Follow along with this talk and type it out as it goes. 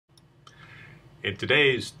In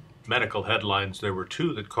today's medical headlines, there were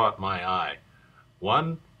two that caught my eye.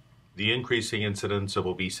 One, the increasing incidence of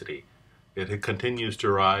obesity. It continues to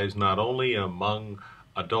rise not only among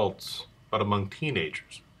adults, but among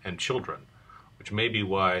teenagers and children, which may be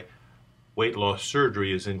why weight loss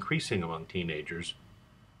surgery is increasing among teenagers.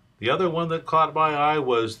 The other one that caught my eye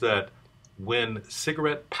was that when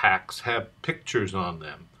cigarette packs have pictures on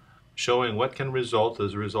them showing what can result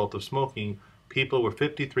as a result of smoking, people were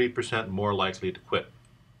 53% more likely to quit.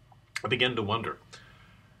 I began to wonder,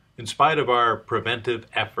 in spite of our preventive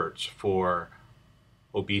efforts for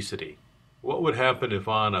obesity, what would happen if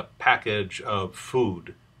on a package of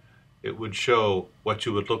food it would show what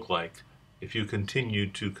you would look like if you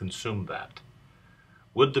continued to consume that?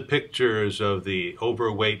 Would the pictures of the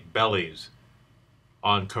overweight bellies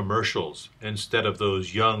on commercials, instead of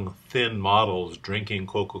those young, thin models drinking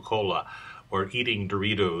Coca-Cola or eating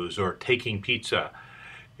Doritos or taking pizza,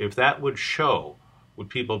 if that would show, would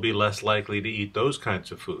people be less likely to eat those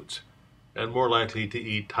kinds of foods and more likely to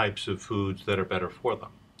eat types of foods that are better for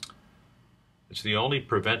them? It's the only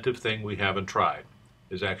preventive thing we haven't tried,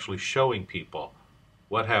 is actually showing people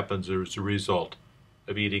what happens as a result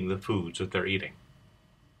of eating the foods that they're eating.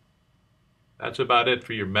 That's about it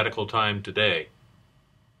for your medical time today.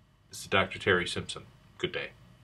 This is Dr. Terry Simpson. Good day.